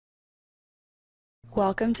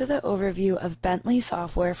Welcome to the overview of Bentley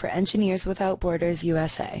Software for Engineers Without Borders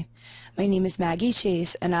USA. My name is Maggie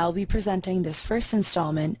Chase, and I'll be presenting this first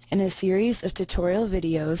installment in a series of tutorial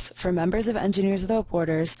videos for members of Engineers Without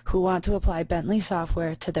Borders who want to apply Bentley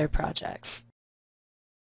software to their projects.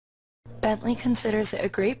 Bentley considers it a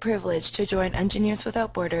great privilege to join Engineers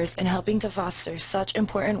Without Borders in helping to foster such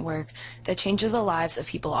important work that changes the lives of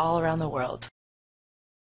people all around the world.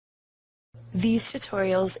 These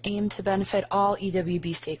tutorials aim to benefit all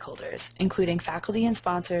EWB stakeholders, including faculty and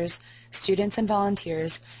sponsors, students and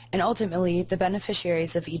volunteers, and ultimately the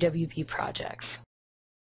beneficiaries of EWB projects.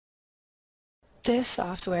 This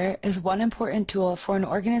software is one important tool for an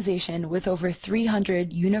organization with over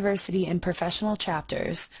 300 university and professional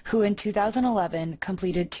chapters who in 2011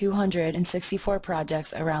 completed 264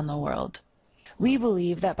 projects around the world. We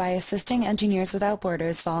believe that by assisting Engineers Without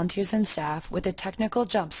Borders volunteers and staff with a technical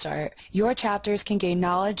jumpstart, your chapters can gain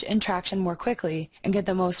knowledge and traction more quickly and get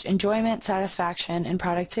the most enjoyment, satisfaction, and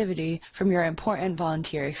productivity from your important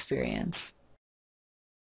volunteer experience.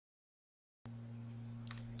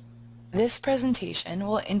 This presentation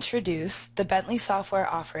will introduce the Bentley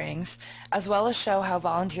software offerings as well as show how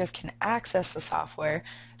volunteers can access the software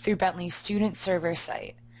through Bentley's student server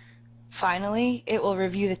site. Finally, it will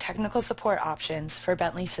review the technical support options for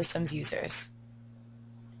Bentley systems users.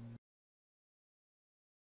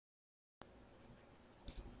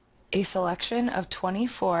 A selection of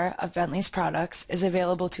 24 of Bentley's products is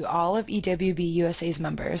available to all of EWB USA's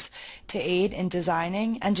members to aid in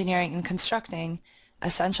designing, engineering, and constructing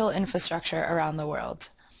essential infrastructure around the world.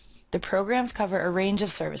 The programs cover a range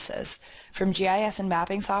of services, from GIS and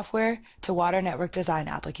mapping software to water network design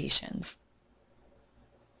applications.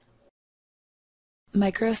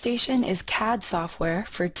 MicroStation is CAD software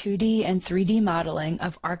for 2D and 3D modeling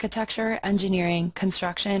of architecture, engineering,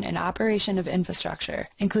 construction, and operation of infrastructure,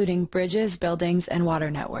 including bridges, buildings, and water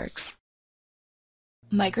networks.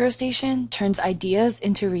 MicroStation turns ideas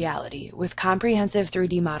into reality with comprehensive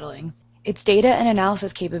 3D modeling. Its data and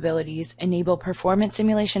analysis capabilities enable performance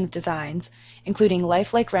simulation of designs, including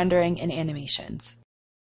lifelike rendering and animations.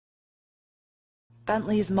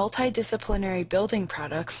 Bentley's multidisciplinary building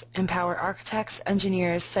products empower architects,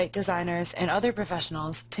 engineers, site designers, and other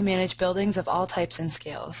professionals to manage buildings of all types and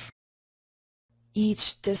scales.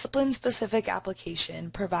 Each discipline-specific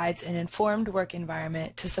application provides an informed work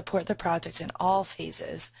environment to support the project in all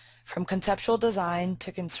phases, from conceptual design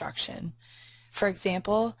to construction. For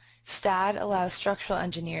example, STAD allows structural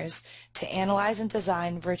engineers to analyze and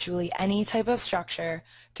design virtually any type of structure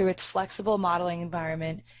through its flexible modeling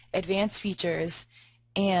environment, advanced features,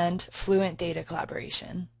 and fluent data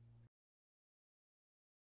collaboration.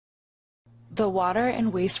 The water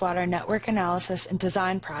and wastewater network analysis and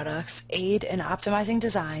design products aid in optimizing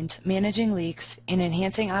designs, managing leaks, and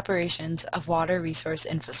enhancing operations of water resource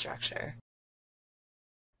infrastructure.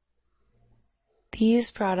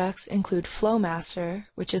 These products include FlowMaster,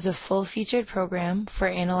 which is a full-featured program for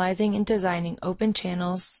analyzing and designing open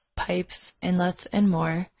channels, pipes, inlets, and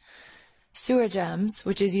more. SewerGems,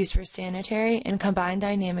 which is used for sanitary and combined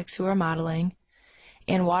dynamic sewer modeling.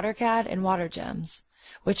 And WaterCAD and WaterGems,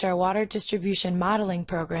 which are water distribution modeling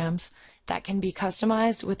programs that can be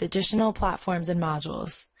customized with additional platforms and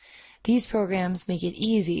modules. These programs make it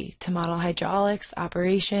easy to model hydraulics,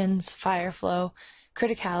 operations, fire flow,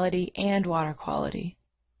 criticality, and water quality.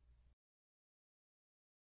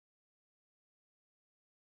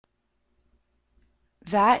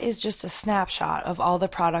 That is just a snapshot of all the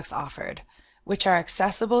products offered, which are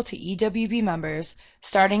accessible to EWB members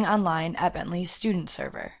starting online at Bentley's student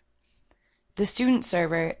server. The student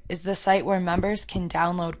server is the site where members can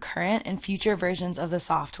download current and future versions of the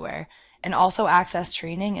software and also access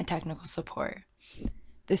training and technical support.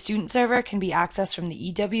 The student server can be accessed from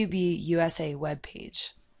the EWB USA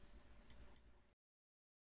webpage.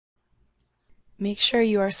 Make sure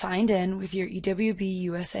you are signed in with your EWB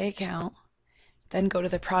USA account, then go to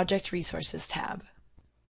the Project Resources tab.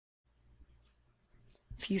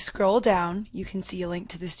 If you scroll down, you can see a link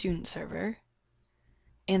to the student server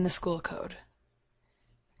and the school code.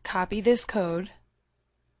 Copy this code,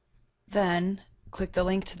 then click the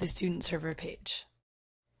link to the student server page.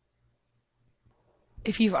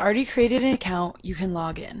 If you've already created an account, you can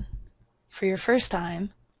log in. For your first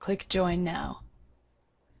time, click Join Now.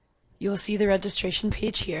 You will see the registration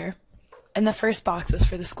page here, and the first box is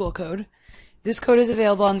for the school code. This code is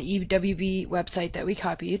available on the EWB website that we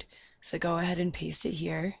copied, so go ahead and paste it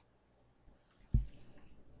here.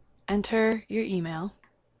 Enter your email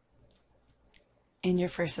and your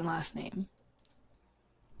first and last name.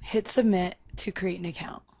 Hit Submit to create an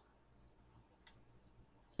account.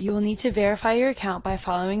 You will need to verify your account by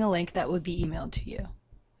following a link that will be emailed to you.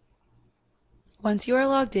 Once you are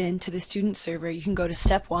logged in to the student server, you can go to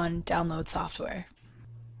Step 1, Download Software.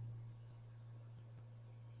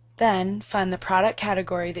 Then, find the product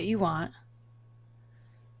category that you want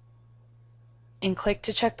and click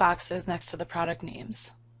to check boxes next to the product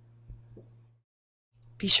names.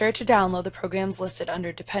 Be sure to download the programs listed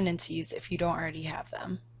under Dependencies if you don't already have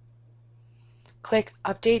them. Click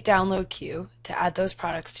Update Download Queue to add those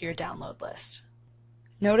products to your download list.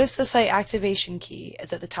 Notice the site activation key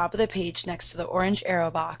is at the top of the page next to the orange arrow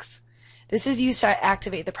box. This is used to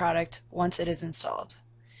activate the product once it is installed.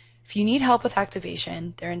 If you need help with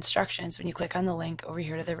activation, there are instructions when you click on the link over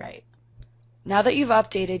here to the right. Now that you've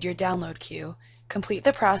updated your download queue, complete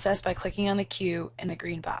the process by clicking on the queue in the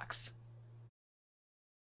green box.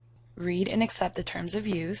 Read and accept the terms of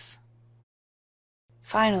use.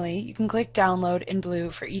 Finally, you can click Download in blue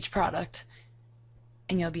for each product,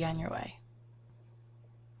 and you'll be on your way.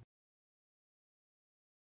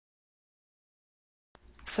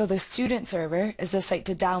 So the student server is the site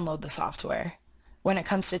to download the software. When it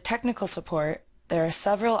comes to technical support, there are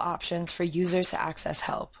several options for users to access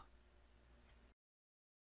help.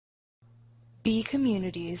 B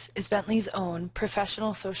Communities is Bentley's own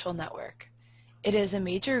professional social network. It is a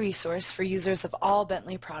major resource for users of all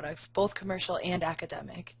Bentley products, both commercial and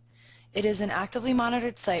academic. It is an actively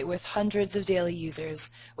monitored site with hundreds of daily users,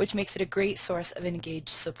 which makes it a great source of engaged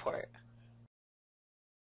support.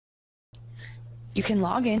 You can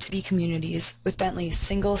log in to B Communities with Bentley's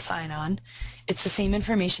single sign-on. It's the same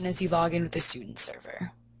information as you log in with the student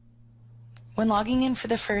server. When logging in for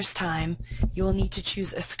the first time, you will need to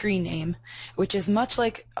choose a screen name, which is much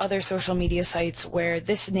like other social media sites where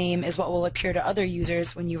this name is what will appear to other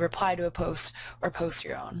users when you reply to a post or post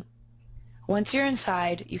your own. Once you're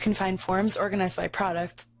inside, you can find forums organized by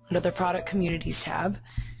product under the Product Communities tab.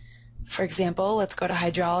 For example, let's go to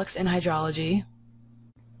Hydraulics and Hydrology.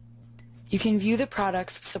 You can view the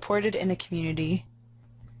products supported in the community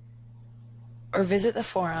or visit the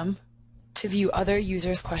forum to view other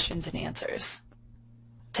users' questions and answers.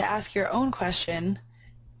 To ask your own question,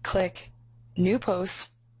 click New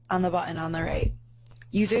Post on the button on the right.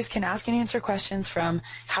 Users can ask and answer questions from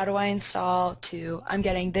how do I install to I'm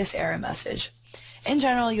getting this error message. In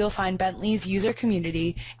general, you'll find Bentley's user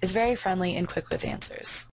community is very friendly and quick with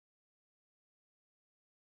answers.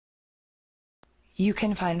 You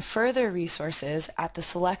can find further resources at the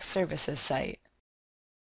Select Services site.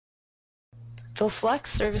 The Select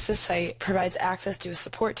Services site provides access to a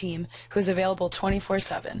support team who is available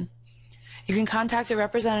 24/7. You can contact a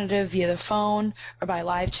representative via the phone or by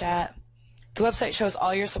live chat. The website shows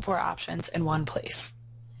all your support options in one place.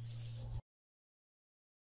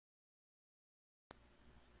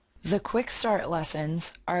 The Quick Start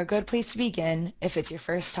lessons are a good place to begin if it's your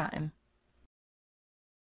first time.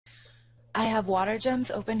 I have Water Gems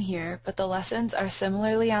open here, but the lessons are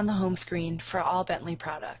similarly on the home screen for all Bentley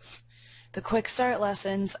products. The Quick Start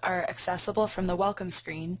lessons are accessible from the Welcome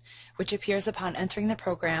screen, which appears upon entering the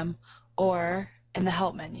program, or in the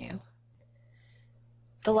Help menu.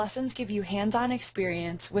 The lessons give you hands-on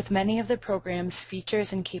experience with many of the program's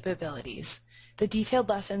features and capabilities. The detailed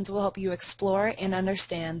lessons will help you explore and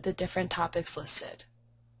understand the different topics listed.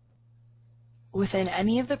 Within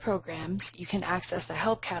any of the programs, you can access the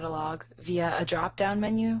Help catalog via a drop-down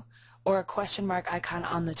menu or a question mark icon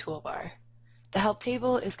on the toolbar. The Help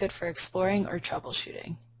table is good for exploring or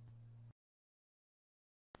troubleshooting.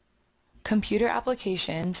 Computer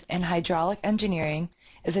Applications and Hydraulic Engineering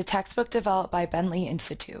is a textbook developed by Bentley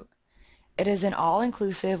Institute. It is an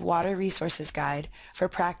all-inclusive water resources guide for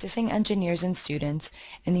practicing engineers and students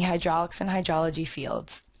in the hydraulics and hydrology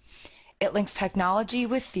fields. It links technology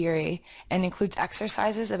with theory and includes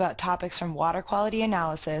exercises about topics from water quality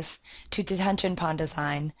analysis to detention pond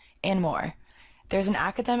design and more. There's an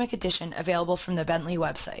academic edition available from the Bentley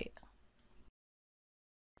website.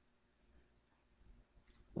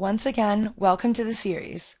 Once again, welcome to the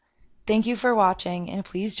series. Thank you for watching, and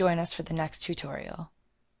please join us for the next tutorial.